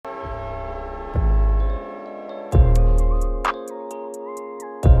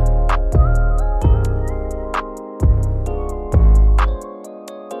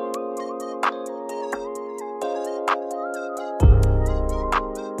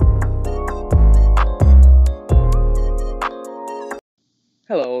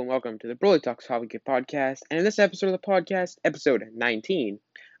welcome to the Broly Talks Hockey Podcast. And in this episode of the podcast, episode 19,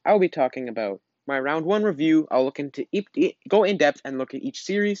 I will be talking about my round one review. I'll look into go in depth and look at each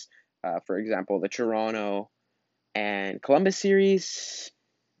series. For example, the Toronto and Columbus series,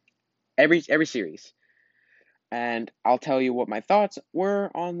 every series, and I'll tell you what my thoughts were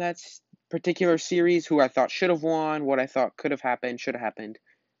on that particular series, who I thought should have won, what I thought could have happened, should have happened.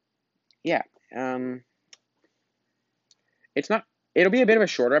 Yeah. It's not. It'll be a bit of a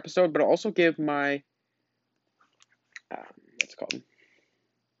shorter episode, but I'll also give my what's it called,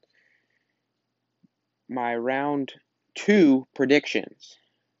 my round two predictions.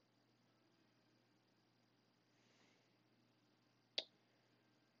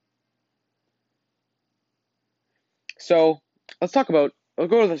 So let's talk about. We'll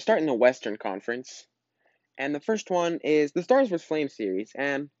go to the start in the Western Conference, and the first one is the Stars vs Flames series,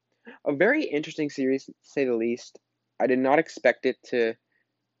 and a very interesting series to say the least. I did not expect it to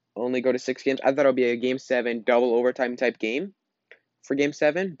only go to 6 games. I thought it would be a Game 7 double overtime type game for Game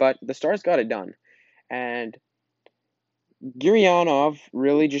 7, but the Stars got it done. And Gurianov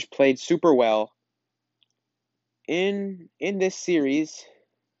really just played super well in this series.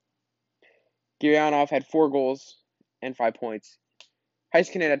 Gurianov had 4 goals and 5 points.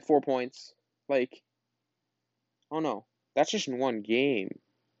 Heiskanen had 4 points. Oh no, that's just in one game.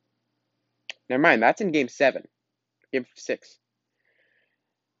 Never mind, that's in Game 7. Game 6.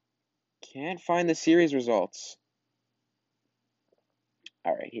 Can't find the series results.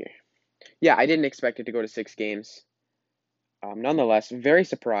 Alright, here. Yeah, I didn't expect it to go to 6 games. Nonetheless, very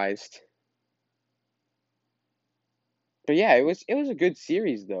surprised. But yeah, it was a good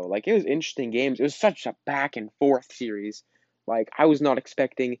series though. It was interesting games. It was such a back and forth series. I was not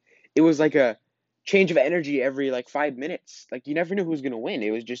expecting. It was like a change of energy every 5 minutes. You never knew who was gonna win.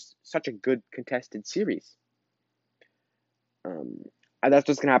 It was just such a good contested series. And that's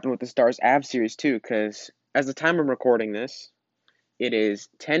what's gonna happen with the Stars Avs series too. Because as the time I'm recording this, it is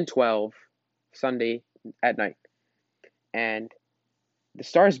 10:12 Sunday at night, and the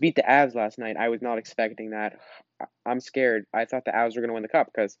Stars beat the Avs last night. I was not expecting that. I'm scared. I thought the Avs were going to win the cup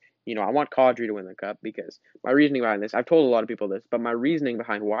because, I want Kadri to win the cup because my reasoning behind this, I've told a lot of people this, but my reasoning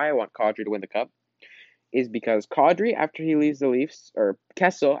behind why I want Kadri to win the cup is because Kadri, after he leaves the Leafs, or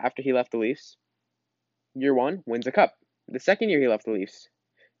Kessel, after he left the Leafs, year one, wins a cup. The second year he left the Leafs,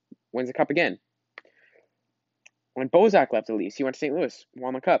 wins a cup again. When Bozak left the Leafs, he went to St. Louis,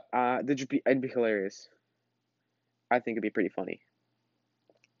 won the cup. It'd be hilarious. I think it'd be pretty funny.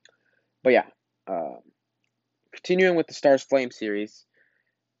 But yeah, continuing with the Stars Flame series,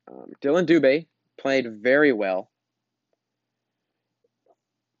 Dylan Dubé played very well.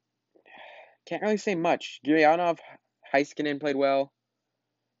 Can't really say much. Gurianov, Heiskanen played well.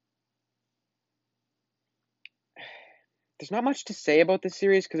 There's not much to say about this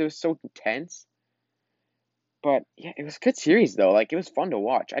series because it was so intense. But yeah, it was a good series though. It was fun to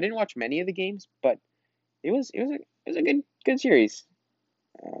watch. I didn't watch many of the games, but it was a good series.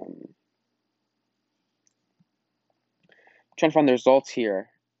 Trying to find the results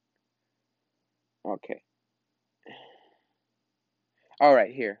here. Okay. All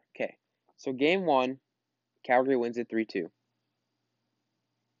right, here. Okay. So game 1, Calgary wins it 3-2.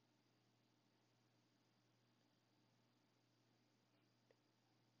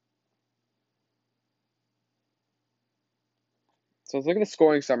 So let's look at the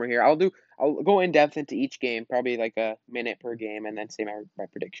scoring summary here. I'll go in depth into each game, probably a minute per game, and then say my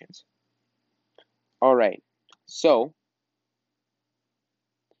predictions. All right. So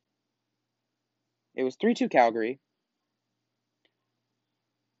it was 3-2 Calgary.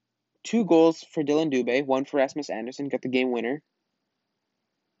 2 goals for Dylan Dubé, 1 for Rasmus Andersson, got the game winner.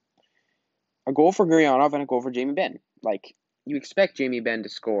 A goal for Gurianov and a goal for Jamie Benn. You expect Jamie Benn to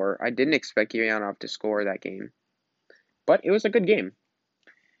score. I didn't expect Gurianov to score that game. But it was a good game.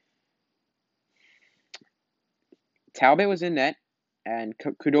 Talbot was in net, and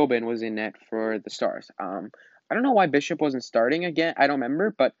Khudobin was in net for the Stars. I don't know why Bishop wasn't starting again. I don't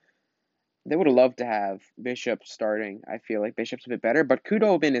remember, but they would have loved to have Bishop starting. I feel like Bishop's a bit better, but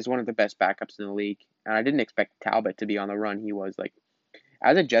Khudobin is one of the best backups in the league, and I didn't expect Talbot to be on the run he was.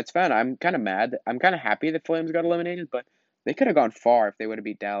 As a Jets fan, I'm kind of mad. I'm kind of happy the Flames got eliminated, but they could have gone far if they would have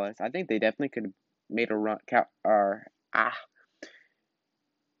beat Dallas. I think they definitely could have made a run.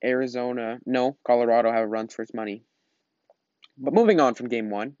 Arizona, no, Colorado have a run for its money. But moving on from Game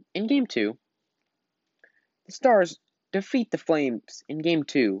 1, in Game 2, the Stars defeat the Flames in Game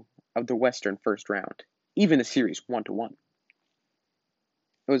 2 of the Western first round, even the series 1-1.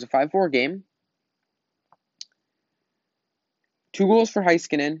 It was a 5-4 game. 2 goals for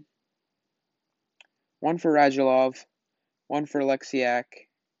Heiskanen, 1 for Radulov, 1 for Alexiak,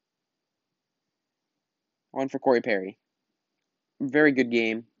 One for Corey Perry. Very good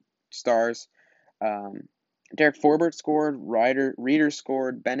game. Stars. Derek Forbert scored, Reeder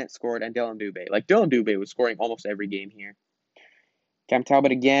scored, Bennett scored, and Dylan Dubé. Like, Dylan Dubé was scoring almost every game here. Cam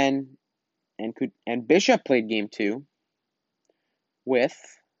Talbot again, and Bishop played game 2 with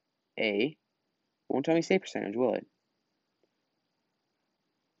a, won't tell me save percentage, will it?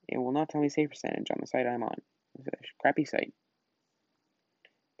 It will not tell me save percentage on the site I'm on. It's a crappy site.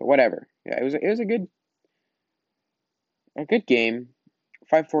 But whatever. Yeah, it was a good game.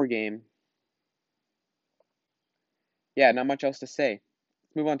 5-4 game. Yeah, not much else to say.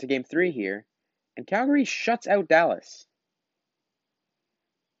 Let's move on to game 3 here. And Calgary shuts out Dallas.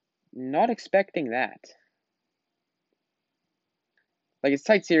 Not expecting that. Like, it's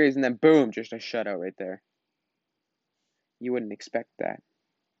tight series, and then boom, just a shutout right there. You wouldn't expect that.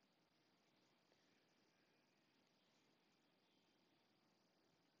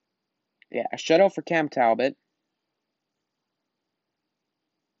 Yeah, a shutout for Cam Talbot.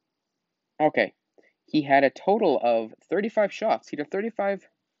 Okay. He had a total of 35 shots. He had 35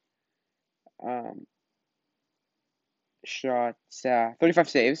 shots, 35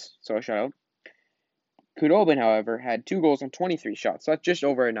 saves, so a shutout. Khudobin, however, had 2 goals on 23 shots, so that's just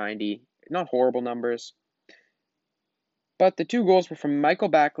over a 90. Not horrible numbers. But the 2 goals were from Michael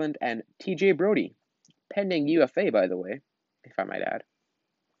Backlund and TJ Brody. Pending UFA, by the way, if I might add.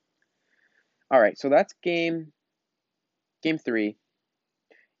 Alright, so that's game 3.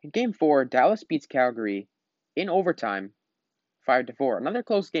 In game 4, Dallas beats Calgary in overtime, 5-4. Another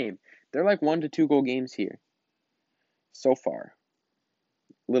close game. They're like 1 to 2 goal games here so far.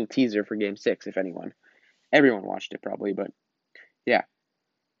 Little teaser for game 6, if anyone. Everyone watched it probably, but yeah.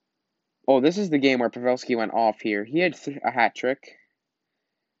 Oh, this is the game where Pavelski went off here. He had a hat trick.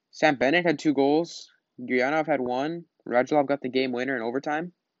 Sam Bennett had 2 goals. Gurianov had 1. Radulov got the game winner in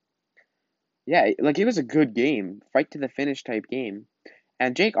overtime. Yeah, like, it was a good game. Fight to the finish type game.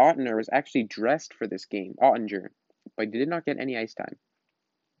 And Jake Ottinger was actually dressed for this game. Ottinger. But he did not get any ice time.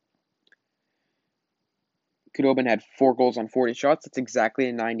 Khudobin had 4 goals on 40 shots. That's exactly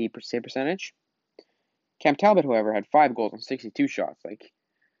a 90% percentage. Cam Talbot, however, had 5 goals on 62 shots. Like,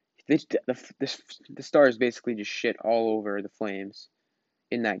 the Stars basically just shit all over the Flames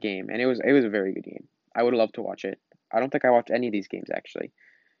in that game, and it was a very good game. I would love to watch it. I don't think I watched any of these games actually.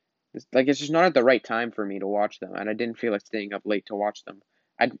 It's just not at the right time for me to watch them, and I didn't feel like staying up late to watch them.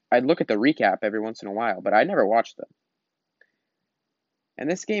 I'd look at the recap every once in a while, but I never watched them. And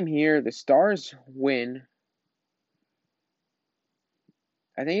this game here, the Stars win.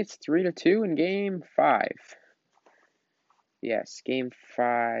 I think it's 3-2 in game 5. Yes, game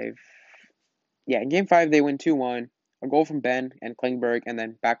 5. Yeah, in game 5 they win 2-1. A goal from Benn and Klingberg, and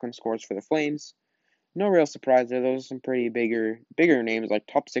then Backlund scores for the Flames. No real surprise there. Those are some pretty bigger names like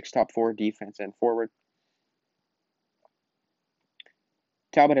top 6, top 4 defense and forward.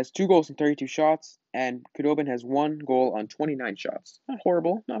 Talbot has 2 goals and 32 shots, and Khudobin has 1 goal on 29 shots. Not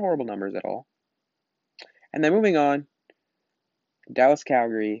horrible numbers at all. And then moving on, Dallas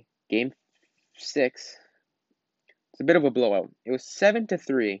Calgary, game 6. It's a bit of a blowout. It was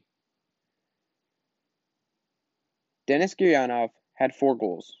 7-3. Denis Gurianov had 4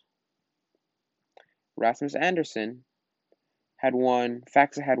 goals. Rasmus Andersson had 1.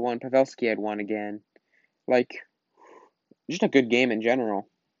 Faxa had 1. Pavelski had 1 again. Like, just a good game in general.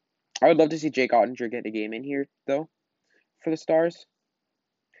 I would love to see Jake Ottinger get a game in here, though, for the Stars.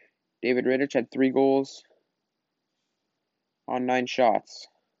 David Rittich had 3 goals on 9 shots.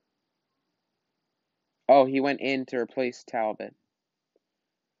 Oh, he went in to replace Talbot.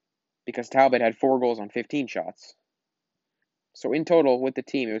 Because Talbot had 4 goals on 15 shots. So in total, with the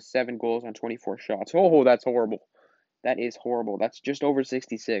team, it was 7 goals on 24 shots. Oh, that's horrible. That is horrible. That's just over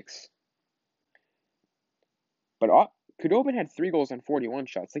 66. But Khudobin had 3 goals on 41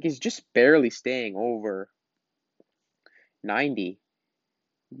 shots. Like, he's just barely staying over 90.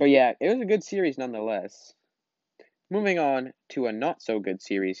 But yeah, it was a good series nonetheless. Moving on to a not-so-good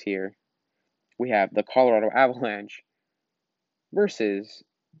series here. We have the Colorado Avalanche versus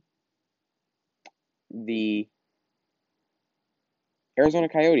the Arizona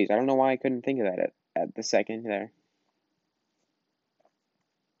Coyotes. I don't know why I couldn't think of that at the second there.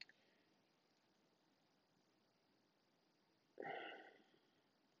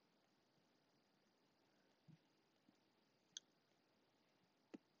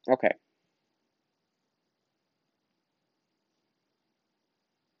 Okay.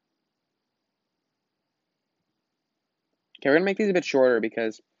 Okay, we're going to make these a bit shorter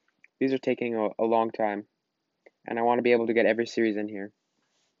because these are taking a long time. And I want to be able to get every series in here.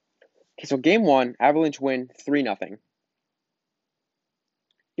 Okay, so game 1, Avalanche win 3-0.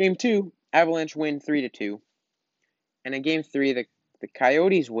 Game 2, Avalanche win 3-2. And in Game 3, the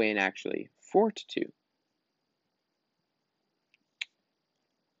Coyotes win, actually, 4-2.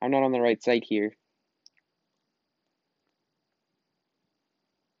 I'm not on the right site here.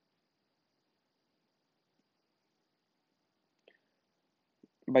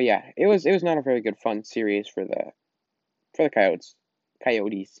 But yeah, it was not a very good fun series for the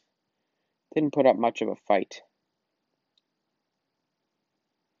Coyotes. Didn't put up much of a fight.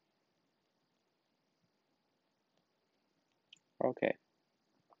 Okay.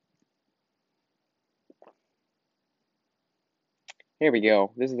 Here we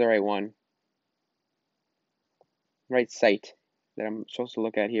go. This is the right one. Right site that I'm supposed to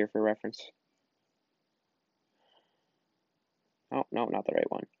look at here for reference. Oh, no, not the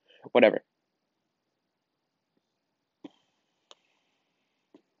right one. Whatever.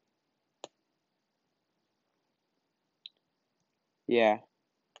 Yeah.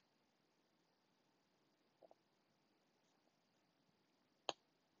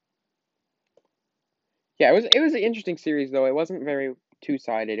 Yeah, it was an interesting series though. It wasn't very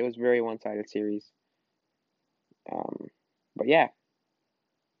two-sided. It was very one-sided series. But yeah.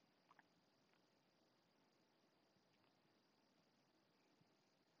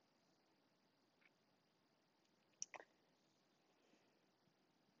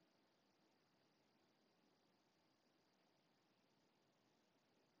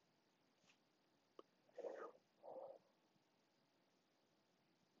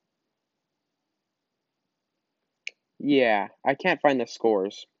 Yeah, I can't find the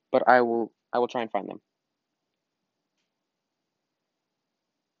scores, but I will try and find them.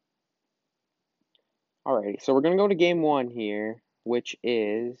 Alrighty, so we're gonna go to game 1 here, which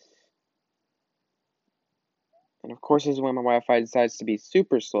is, and of course this is when my Wi-Fi decides to be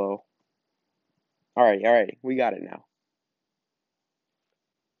super slow. Alrighty, we got it now.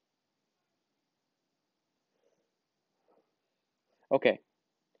 Okay,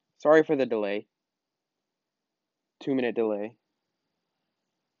 sorry for the delay. 2-minute delay.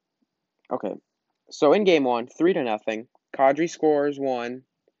 Okay, so in game 1, 3-0. Kadri scores 1,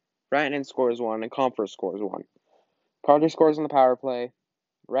 Rantanen scores 1, and Compher scores 1. Kadri scores on the power play.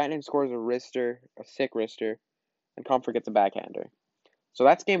 Rantanen scores a sick wrister, and Compher gets a backhander. So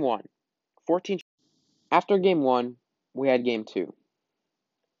that's game 1. 14. After game 1, we had game 2.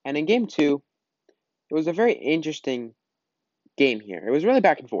 And in game 2, it was a very interesting game here. It was really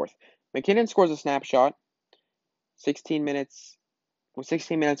back and forth. MacKinnon scores a snapshot, 16 minutes, with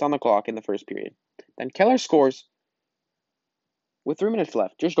 16 minutes on the clock in the first period. Then Keller scores with 3 minutes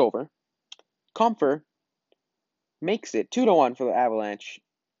left, just over. Compher makes it 2-1 for the Avalanche,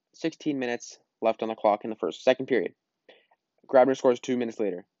 16 minutes left on the clock in the second period. Grabner scores 2 minutes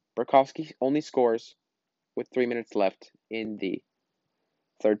later. Burakovsky only scores with 3 minutes left in the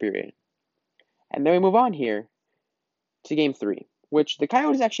third period. And then we move on here to game 3, which the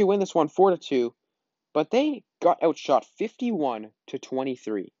Coyotes actually win this one 4-2, but they got outshot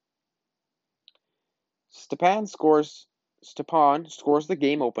 51-23. Stepan scores the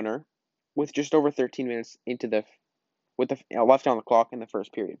game opener with just over 13 minutes left on the clock in the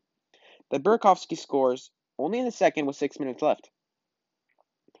first period. Then Burakovsky scores only in the second with 6 minutes left.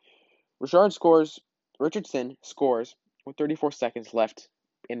 Richardson scores with 34 seconds left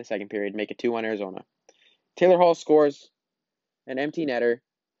in the second period, make it 2-1 Arizona. Taylor Hall scores an empty netter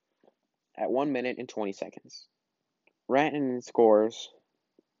at 1 minute and 20 seconds. Rantanen scores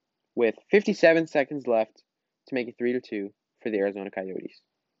with 57 seconds left to make it 3-2 for the Arizona Coyotes.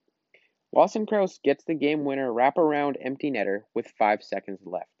 Lawson Crouse gets the game winner wraparound empty netter with 5 seconds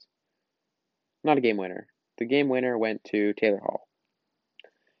left. Not a game winner. The game winner went to Taylor Hall.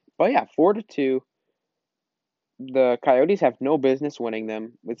 But yeah, 4-2. The Coyotes have no business winning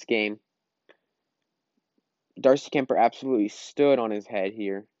this game. Darcy Kuemper absolutely stood on his head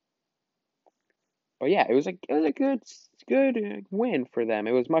here. But yeah, it was a good win for them.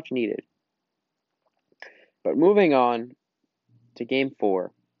 It was much needed. But moving on to game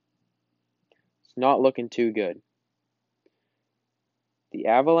 4. It's not looking too good. The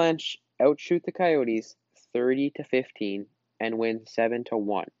Avalanche outshoot the Coyotes 30-15 and win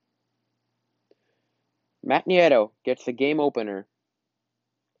 7-1. Matt Nieto gets the game opener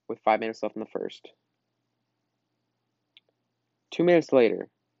with 5 minutes left in the first. 2 minutes later,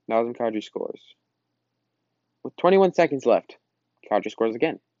 Nazem Kadri scores. With 21 seconds left, Kadri scores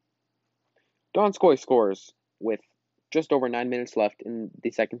again. Donskoy scores with just over 9 minutes left in the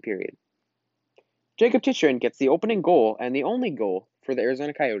second period. Jacob Chychrun gets the opening goal and the only goal for the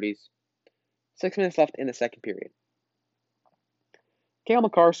Arizona Coyotes. 6 minutes left in the second period. Cale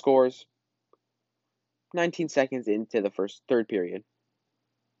Makar scores 19 seconds into the third period.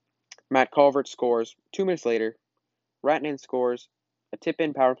 Matt Calvert scores 2 minutes later. Rantanen scores a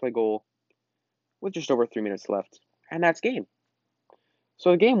tip-in power play goal with just over 3 minutes left. And that's game.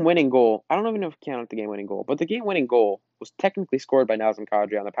 So the game-winning goal, I don't even know if you count the game-winning goal, but the game-winning goal was technically scored by Nazem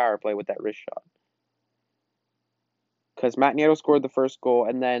Kadri on the power play with that wrist shot. Because Matt Nieto scored the first goal,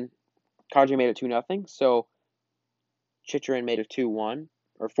 and then Kadri made it 2-0, so Chychrun made it 2-1,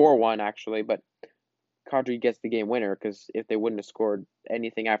 or 4-1 actually, but Kadri gets the game winner, because if they wouldn't have scored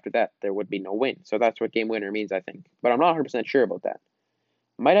anything after that, there would be no win. So that's what game winner means, I think. But I'm not 100% sure about that.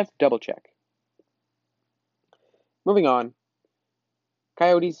 Might have to double check. Moving on.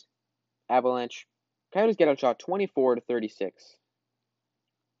 Coyotes, Avalanche. Coyotes get outshot 24-36.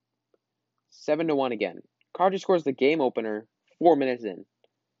 7-1 again. Kadri scores the game opener 4 minutes in.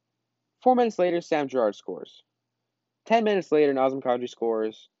 4 minutes later, Sam Girard scores. 10 minutes later, Nazem Kadri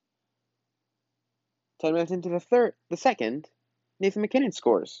scores. 10 minutes into the second, Nathan MacKinnon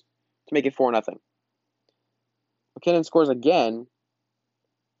scores to make it 4-0. MacKinnon scores again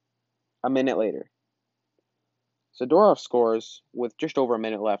a minute later. Zadorov scores with just over a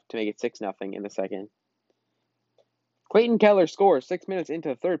minute left to make it 6-0 in the second. Clayton Keller scores 6 minutes into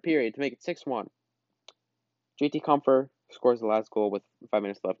the third period to make it 6-1. JT Compher scores the last goal with 5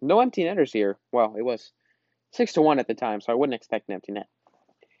 minutes left. No empty netters here. Well, it was 6-1 at the time, so I wouldn't expect an empty net.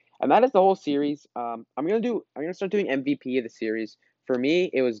 And that is the whole series. I'm gonna start doing MVP of the series. For me,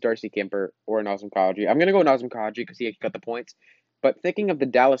 it was Darcy Kuemper or Nazem Kadri. I'm gonna go Nazem Kadri because he got the points. But thinking of the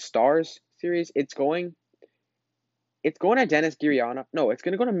Dallas Stars series, it's going to Dennis Gurianov. No, it's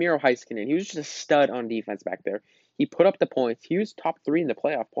going to go to Miro Heiskanen. He was just a stud on defense back there. He put up the points. He was top 3 in the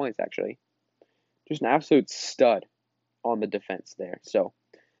playoff points, actually. Just an absolute stud on the defense there. So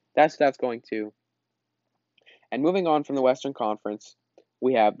that's going to. And moving on from the Western Conference,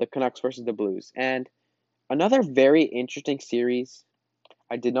 we have the Canucks versus the Blues. And another very interesting series.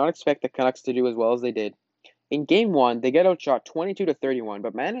 I did not expect the Canucks to do as well as they did. In Game 1, they get outshot 22-31,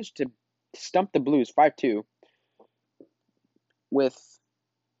 but managed to stump the Blues 5-2. With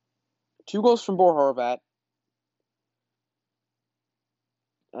 2 goals from Bo Horvat.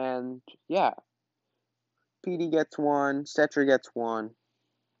 And, yeah. PD gets 1. Setcher gets 1.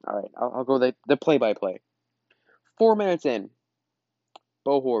 All right, I'll go the play-by-play. 4 minutes in,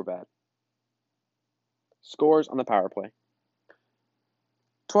 Bo Horvat scores on the power play.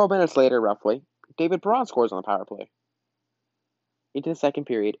 12 minutes later, roughly, David Perron scores on the power play. Into the second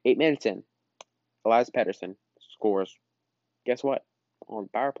period, 8 minutes in, Elias Pettersson scores. Guess what? On the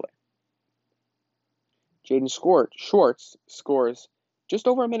power play. Jaden Schwartz scores just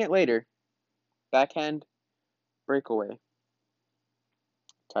over a minute later. Backhand breakaway.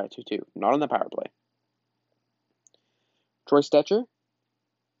 Tie 2-2. Not on the power play. Troy Stecher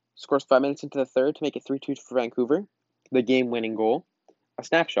scores 5 minutes into the third to make it 3-2 for Vancouver. The game-winning goal. A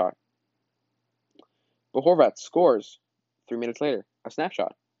snapshot. Bo Horvat scores 3 minutes later. A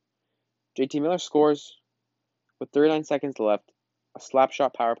snapshot. JT Miller scores with 39 seconds left. A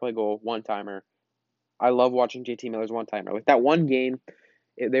slapshot power play goal. One-timer. I love watching JT Miller's one-timer. Like that one game,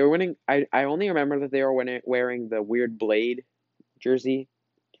 they were winning. I only remember that they were wearing the weird Blade jersey,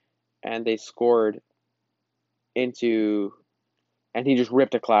 and they scored into, and he just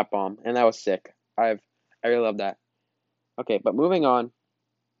ripped a clap bomb, and that was sick. I really love that. Okay, but moving on.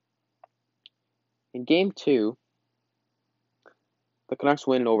 In Game 2, the Canucks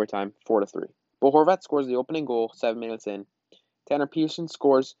win in overtime, 4-3. Bo Horvat scores the opening goal 7 minutes in. Tanner Pearson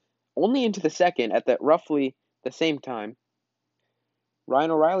scores only into the second at roughly the same time.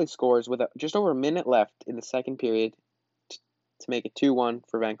 Ryan O'Reilly scores with just over a minute left in the second period to make it 2-1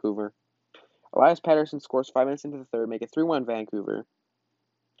 for Vancouver. Elias Pettersson scores 5 minutes into the third, make it 3-1 Vancouver.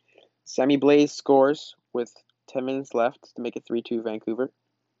 Sammy Blais scores with 10 minutes left to make it 3-2 Vancouver.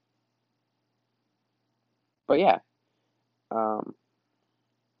 But yeah,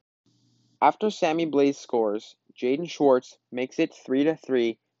 after Sammy Blais scores, Jaden Schwartz makes it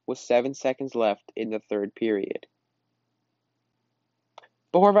 3-3 with 7 seconds left in the third period.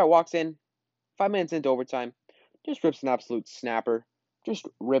 But Horvat walks in 5 minutes into overtime, just rips an absolute snapper, just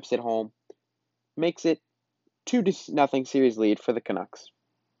rips it home, makes it 2-0 series lead for the Canucks.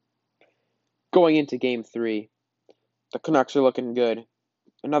 Going into Game 3, the Canucks are looking good.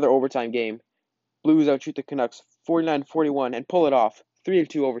 Another overtime game. Blues outshoot the Canucks 49-41 and pull it off.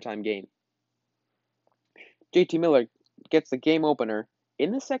 3-2 overtime game. JT Miller gets the game opener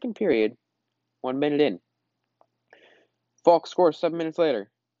in the second period, 1 minute in. Falk scores 7 minutes later.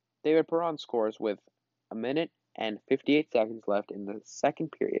 David Perron scores with a minute and 58 seconds left in the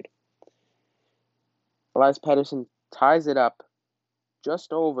second period. Elias Pettersson ties it up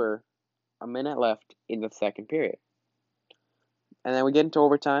just over a minute left in the second period. And then we get into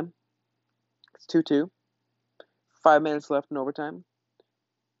overtime. It's 2-2. 5 minutes left in overtime.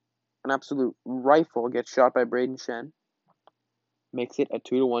 An absolute rifle gets shot by Braden Shen. Makes it a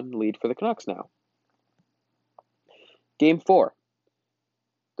 2-1 lead for the Canucks now. Game 4.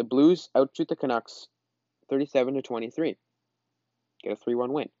 The Blues outshoot the Canucks 37-23. Get a 3-1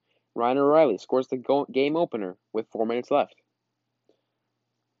 win. Ryan O'Reilly scores the game opener with 4 minutes left.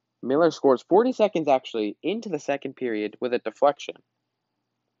 Miller scores 40 seconds actually into the second period with a deflection.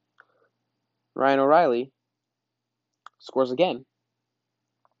 Ryan O'Reilly scores again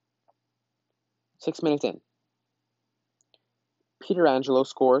 6 minutes in. Pietrangelo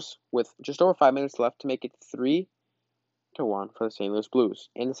scores with just over 5 minutes left to make it 3-1 for the St. Louis Blues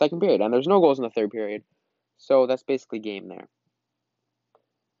in the second period. And there's no goals in the third period, so that's basically game there.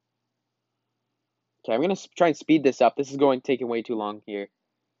 Okay, I'm going to try and speed this up. This is taking way too long here.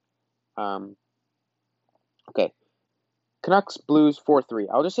 Okay. Canucks, Blues, 4-3.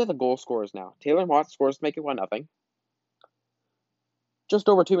 I'll just say the goal scorers now. Taylor Motte scores to make it 1-0. Just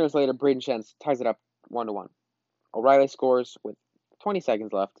over 2 minutes later, Braden Shen ties it up 1-1. O'Reilly scores with 20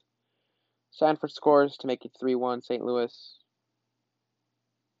 seconds left. Sanford scores to make it 3-1 St. Louis.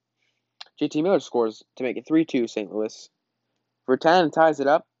 JT Miller scores to make it 3-2 St. Louis. Virtanen ties it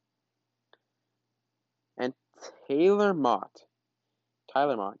up. And Tyler Motte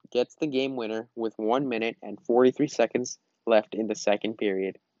gets the game winner with 1 minute and 43 seconds left in the second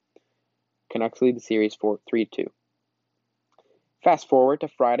period. Canucks lead the series 3-2. Fast forward to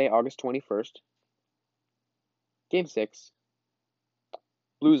Friday, August 21st. Game 6.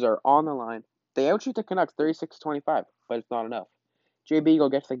 Blues are on the line. They outshoot the Canucks 36-25, but it's not enough. Jay Beagle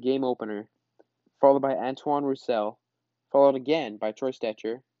gets the game opener, followed by Antoine Roussel, followed again by Troy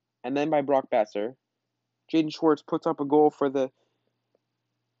Stecher, and then by Brock Besser. Jaden Schwartz puts up a goal for the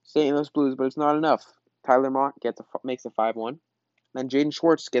St. Louis Blues, but it's not enough. Tyler Motte makes it 5-1. Then Jaden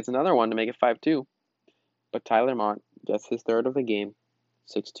Schwartz gets another one to make it 5-2. But Tyler Motte gets his third of the game,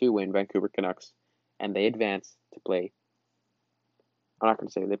 6-2 win Vancouver Canucks, and they advance to play. I'm not going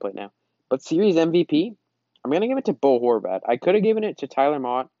to say they play now. But series MVP, I'm going to give it to Bo Horvat. I could have given it to Tyler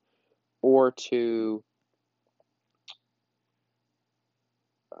Motte or to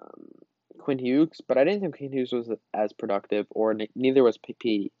Quinn Hughes, but I didn't think Quinn Hughes was as productive, or neither was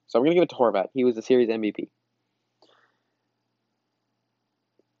Petey. So I'm going to give it to Horvat. He was the series MVP.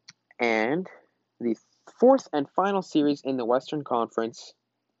 And the fourth and final series in the Western Conference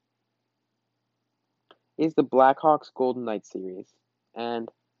is the Blackhawks Golden Knights series. And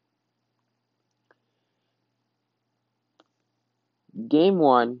Game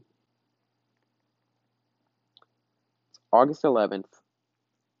 1, August 11th.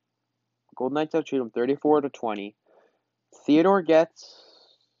 Golden Knights outshoot them 34-20. Theodore gets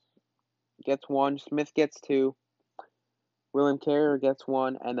 1, Smith gets 2, William Carrier gets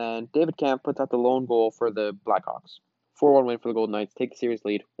 1, and then David Kampf puts out the lone goal for the Blackhawks. 4-1 win for the Golden Knights. Take the series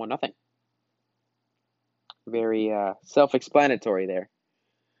lead 1-0. Very self-explanatory there.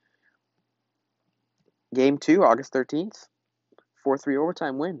 Game 2, August 13th. 4-3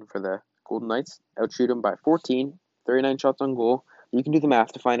 overtime win for the Golden Knights. Outshoot them by 14, 39 shots on goal. You can do the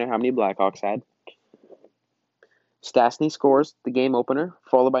math to find out how many Blackhawks had. Stastny scores the game opener,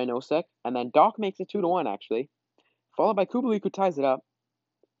 followed by Nosek, and then Doc makes it 2-1 actually, followed by Kubalik, who ties it up.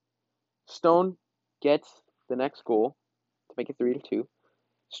 Stone gets the next goal to make it 3-2.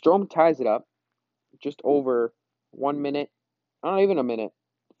 Strome ties it up, just over 1 minute, not even a minute,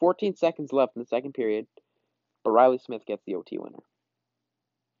 14 seconds left in the second period, but Riley Smith gets the OT winner.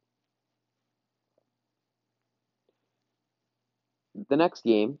 The next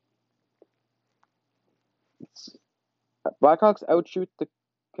game, Blackhawks outshoot the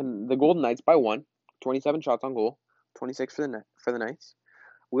Golden Knights by 1, 27 shots on goal, 26 for the Knights.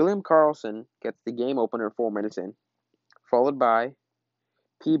 William Karlsson gets the game opener 4 minutes in, followed by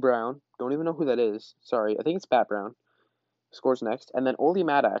P. Brown. Don't even know who that is. Sorry, I think it's Pat Brown. Scores next, and then Olli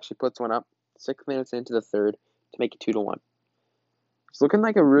Maatta actually puts one up 6 minutes into the third to make it 2-1. It's looking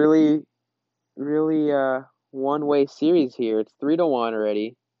like a really, really one-way series here. It's 3-1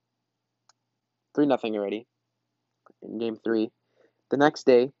 already. 3-0 already in Game 3. The next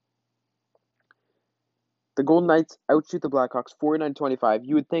day, the Golden Knights outshoot the Blackhawks 49-25.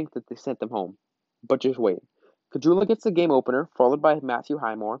 You would think that they sent them home, but just wait. Kajula gets the game opener, followed by Matthew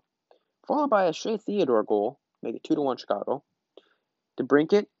Highmore, followed by a Shea Theodore goal, make it 2-1 Chicago.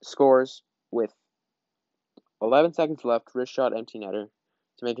 DeBrincat scores with 11 seconds left, wrist shot empty netter,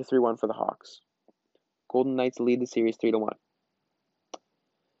 to make it 3-1 for the Hawks. Golden Knights lead the series 3-1.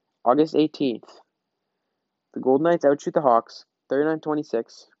 August 18th, the Golden Knights outshoot the Hawks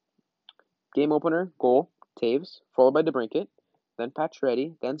 39-26. Game opener, goal, Taves, followed by DeBrincat, then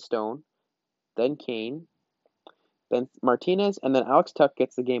Pacioretty, then Stone, then Kane, then Martinez, and then Alex Tuck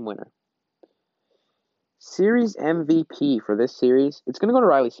gets the game winner. Series MVP for this series, it's going to go to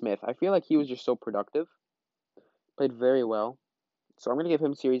Riley Smith. I feel like he was just so productive. Played very well. So I'm going to give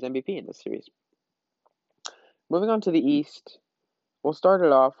him Series MVP in this series. Moving on to the East, we'll start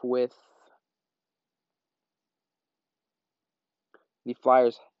it off with the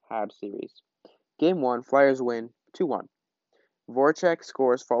Flyers-Habs series. Game 1, Flyers win 2-1. Voracek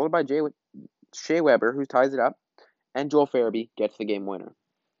scores, followed by Shea Weber, who ties it up, and Joel Farabee gets the game winner.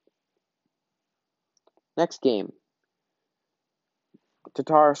 Next game,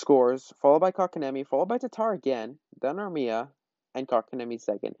 Tatar scores, followed by Kotkaniemi, followed by Tatar again, then Armia, and Kotkaniemi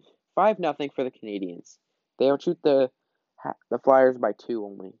second. 5-0 for the Canadiens. They outshoot the Flyers by 2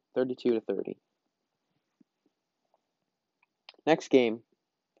 only, 32-30. Next game,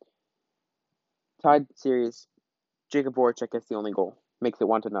 tied series, Jacob Voracek gets the only goal, makes it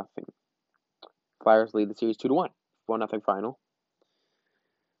 1-0. Flyers lead the series 2-1, 1-0 final.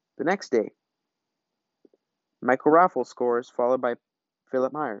 The next day, Michael Raffles scores, followed by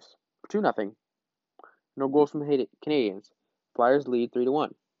Philip Myers, 2-0. No goals from the Canadiens. Flyers lead 3-1.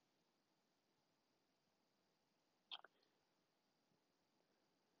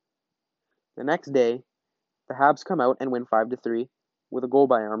 The next day, the Habs come out and win 5-3 with a goal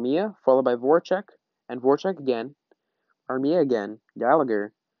by Armia, followed by Voracek, and Voracek again, Armia again,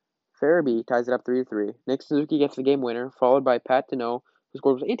 Gallagher. Farabee ties it up 3-3. Nick Suzuki gets the game winner, followed by Pat Deneau, who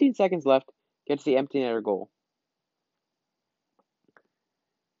scores with 18 seconds left, gets the empty netter goal.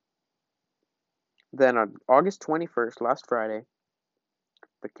 Then on August 21st, last Friday,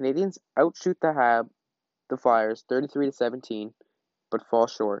 the Canadiens outshoot the Flyers 33-17, but fall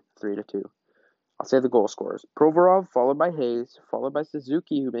short 3-2. I'll say the goal scorers. Provorov, followed by Hayes, followed by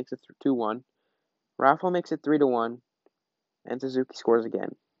Suzuki, who makes it 2-1. Raffle makes it 3-1, and Suzuki scores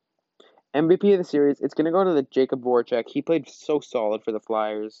again. MVP of the series, it's going to go to the Jacob Voracek. He played so solid for the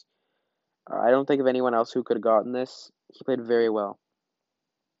Flyers. I don't think of anyone else who could have gotten this. He played very well.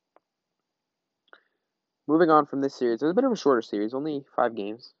 Moving on from this series, it was a bit of a shorter series, only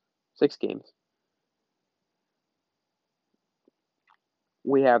 6 games.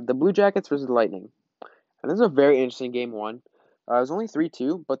 We have the Blue Jackets versus the Lightning. And this is a very interesting game 1. It was only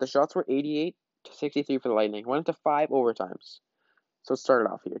 3-2, but the shots were 88-63 for the Lightning. Went into 5 overtimes. So it started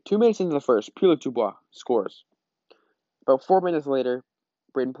off here. 2 minutes into the first, Pierre-Luc Dubois scores. About 4 minutes later,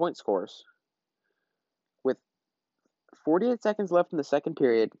 Brayden Point scores. With 48 seconds left in the second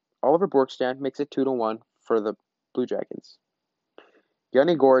period, Oliver Bjorkstrand makes it 2-1 for the Blue Jackets.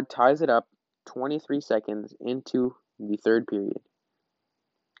 Yanni Gourde ties it up 23 seconds into the third period.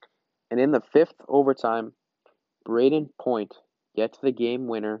 And in the 5th overtime, Brayden Point gets the game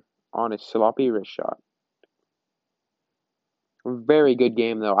winner on a sloppy wrist shot. Very good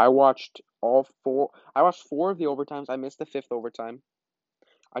game, though. I watched 4 of the overtimes. I missed the 5th overtime.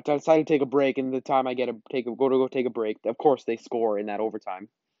 I decided to take a break, and the time I go to take a break, of course they score in that overtime.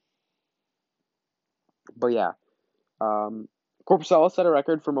 But yeah, Korpisalo set a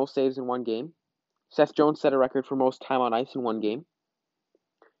record for most saves in one game. Seth Jones set a record for most time on ice in one game.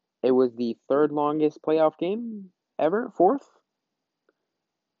 It was the 3rd longest playoff game ever, 4th?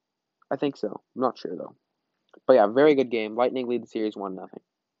 I think so. I'm not sure though. But yeah, very good game. Lightning lead the series 1-0.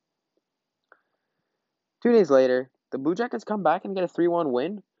 2 days later, the Blue Jackets come back and get a 3-1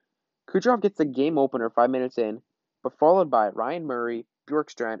 win. Kucherov gets the game opener 5 minutes in, but followed by Ryan Murray,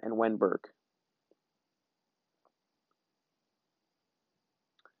 Bjorkstrand, and Wennberg.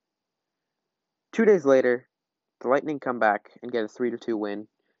 2 days later, the Lightning come back and get a 3-2 win.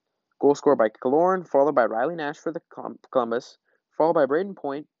 Goal scored by Killorn, followed by Riley Nash for the Columbus, followed by Brayden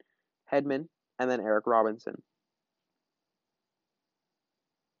Point, Hedman, and then Eric Robinson.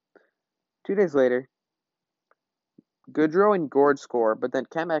 2 days later, Goodrow and Gourde score, but then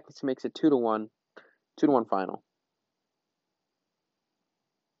Cam Atkinson makes it 2-1 final.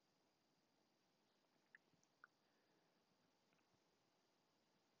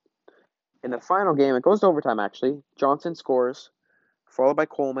 In the final game, it goes to overtime actually. Johnson scores, followed by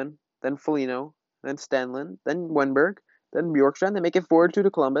Coleman, then Foligno, then Stenlund, then Wennberg, then Bjorkstrand. They make it 4-2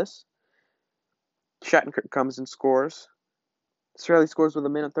 to Columbus. Shattenkirk comes and scores. Cirelli scores with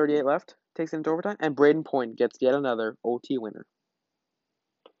 1:38 left, takes it into overtime, and Brayden Point gets yet another OT winner.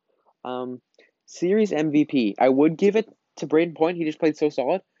 Series MVP. I would give it to Brayden Point. He just played so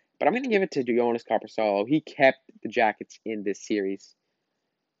solid. But I'm going to give it to Joonas Korpisalo. He kept the Jackets in this series.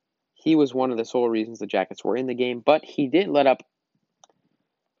 He was one of the sole reasons the Jackets were in the game. But he did let up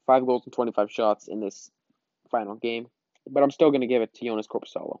 5 goals and 25 shots in this final game. But I'm still going to give it to Joonas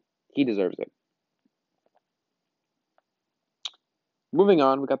Korpisalo. He deserves it. Moving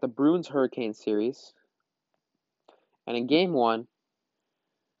on, we got the Bruins Hurricanes series. And in game 1,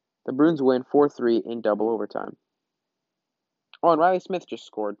 the Bruins win 4-3 in double overtime. Oh, and Riley Smith just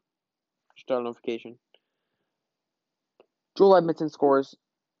scored. Just got a notification. Joel Edmondson scores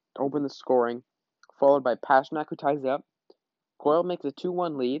to open the scoring, followed by Pastrnak, who ties it up. Coyle makes a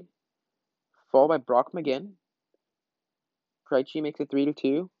 2-1 lead, followed by Brock McGinn. Krejci makes it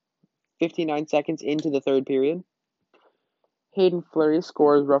 3-2. 59 seconds into the third period. Hayden Fleury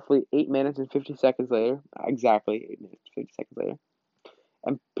scores roughly 8 minutes and 50 seconds later. Exactly 8 minutes and 50 seconds later.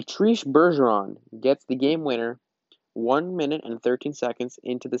 And Patrice Bergeron gets the game winner 1 minute and 13 seconds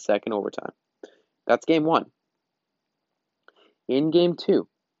into the second overtime. That's game 1. In game 2,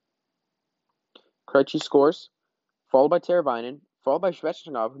 Krejci scores, followed by Teravainen, followed by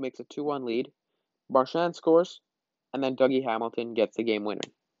Svechnikov, who makes a 2-1 lead. Marchand scores, and then Dougie Hamilton gets the game winner.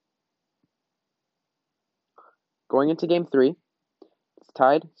 Going into game 3, it's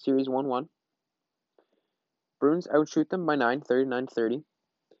tied, series 1-1. Bruins outshoot them by 9, 39-30.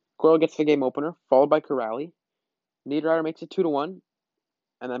 Coyle gets the game opener, followed by Kuraly. Niederreiter makes it 2-1,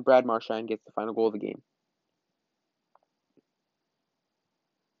 and then Brad Marchand gets the final goal of the game.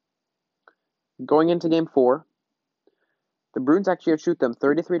 Going into game 4, the Bruins actually outshoot them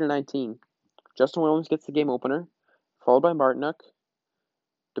 33-19. Justin Williams gets the game opener, followed by Martinook.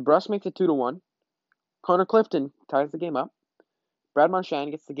 DeBrusk makes it 2-1. Connor Clifton ties the game up. Brad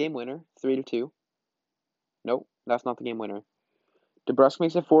Marchand gets the game winner, 3-2. Nope, that's not the game winner. DeBrusk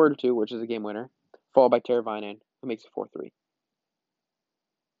makes it 4-2, which is the game winner, followed by Teravainen, who makes it 4-3.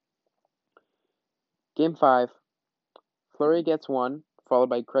 Game 5, Fleury gets 1, followed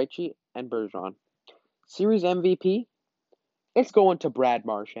by Krejci and Bergeron. Series MVP, it's going to Brad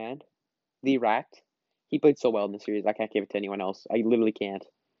Marchand, the Rat. He played so well in the series, I can't give it to anyone else. I literally can't.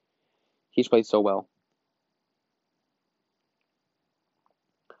 He's played so well.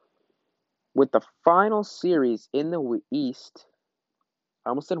 With the final series in the East, I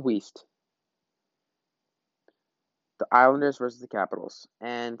almost said West, the Islanders versus the Capitals.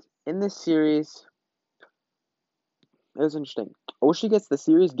 And in this series, it was interesting. Oshie gets the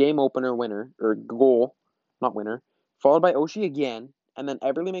series game opener winner, or goal, not winner, followed by Oshie again, and then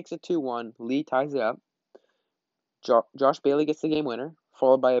Eberle makes it 2-1. Lee ties it up. Josh Bailey gets the game winner,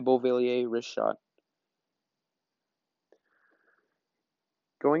 followed by a Beauvillier wrist shot.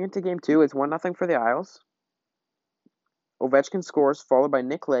 Going into game 2, it's 1-0 for the Isles. Ovechkin scores, followed by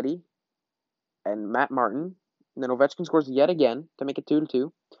Nick Leddy and Matt Martin. And then Ovechkin scores yet again to make it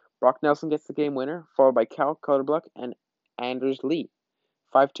 2-2. Brock Nelson gets the game winner, followed by Cal Clutterbuck and Anders Lee.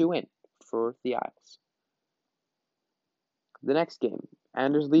 5-2 win for the Isles. The next game,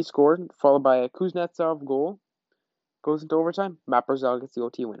 Anders Lee scored, followed by a Kuznetsov goal. Goes into overtime. Matt Barzal gets the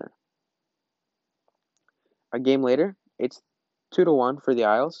OT winner. A game later, it's 2-1 for the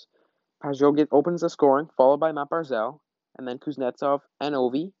Isles. Pajot opens the scoring, followed by Matt Barzal, and then Kuznetsov and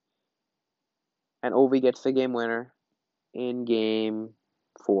Ovi. And Ovi gets the game winner in game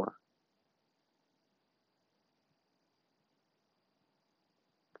 4.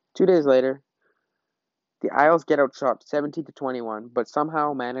 2 days later, the Isles get outshot 17-21, but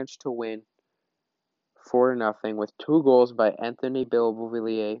somehow manage to win 4-0 with 2 goals by Anthony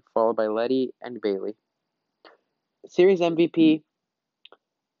Beauvillier, followed by Leddy and Bailey. Series MVP,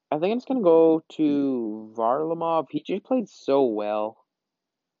 I think it's going to go to Varlamov. He just played so well.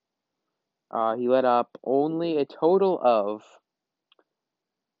 He let up only a total of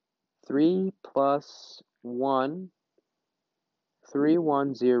 3 plus 1, 3,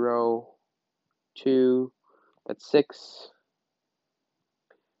 1, 0, 2, that's 6.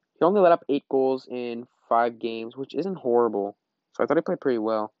 He only let up 8 goals in 5 games, which isn't horrible. So I thought he played pretty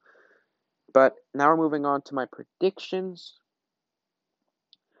well. But now we're moving on to my predictions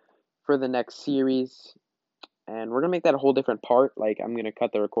for the next series. And we're going to make that a whole different part. Like, I'm going to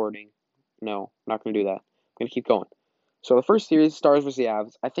cut the recording. No, I'm not going to do that. I'm going to keep going. So the first series, Stars versus the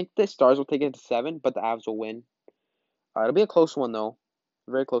Avs. I think the Stars will take it to 7, but the Avs will win. It'll be a close one, though.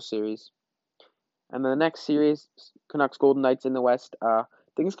 Very close series. And then the next series, Canucks Golden Knights in the West. I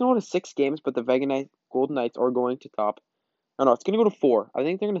think it's going to go to 6 games, but the Vegas Golden Knights are going to top. No, it's going to go to 4. I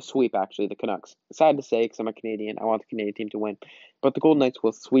think they're going to sweep, actually, the Canucks. It's sad to say, because I'm a Canadian. I want the Canadian team to win. But the Golden Knights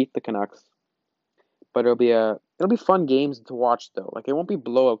will sweep the Canucks. But it'll be fun games to watch, though. Like, it won't be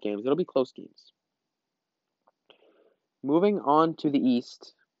blowout games. It'll be close games. Moving on to the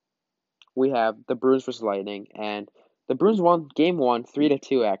East, we have the Bruins versus Lightning. And the Bruins won game 1,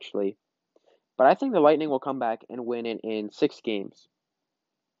 3-2, actually. But I think the Lightning will come back and win it in 6 games.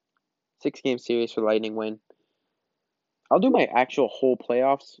 6-game series for the Lightning win. I'll do my actual whole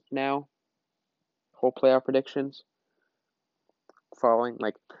playoffs now. Whole playoff predictions. following.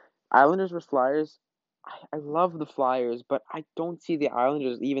 Like, Islanders versus Flyers. I love the Flyers, but I don't see the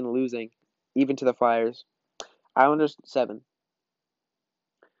Islanders even losing, even to the Flyers. Islanders 7.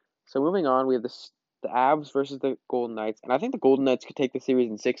 So moving on, we have the Avs versus the Golden Knights, and I think the Golden Knights could take the series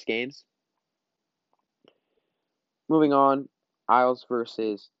in 6 games. Moving on, Isles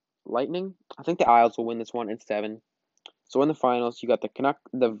versus Lightning. I think the Isles will win this one in 7. So in the finals, you got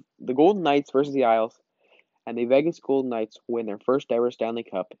the Golden Knights versus the Isles, and the Vegas Golden Knights win their first ever Stanley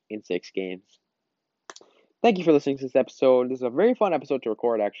Cup in 6 games. Thank you for listening to this episode. This is a very fun episode to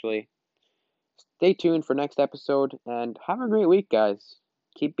record, actually. Stay tuned for next episode, and have a great week, guys.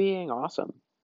 Keep being awesome.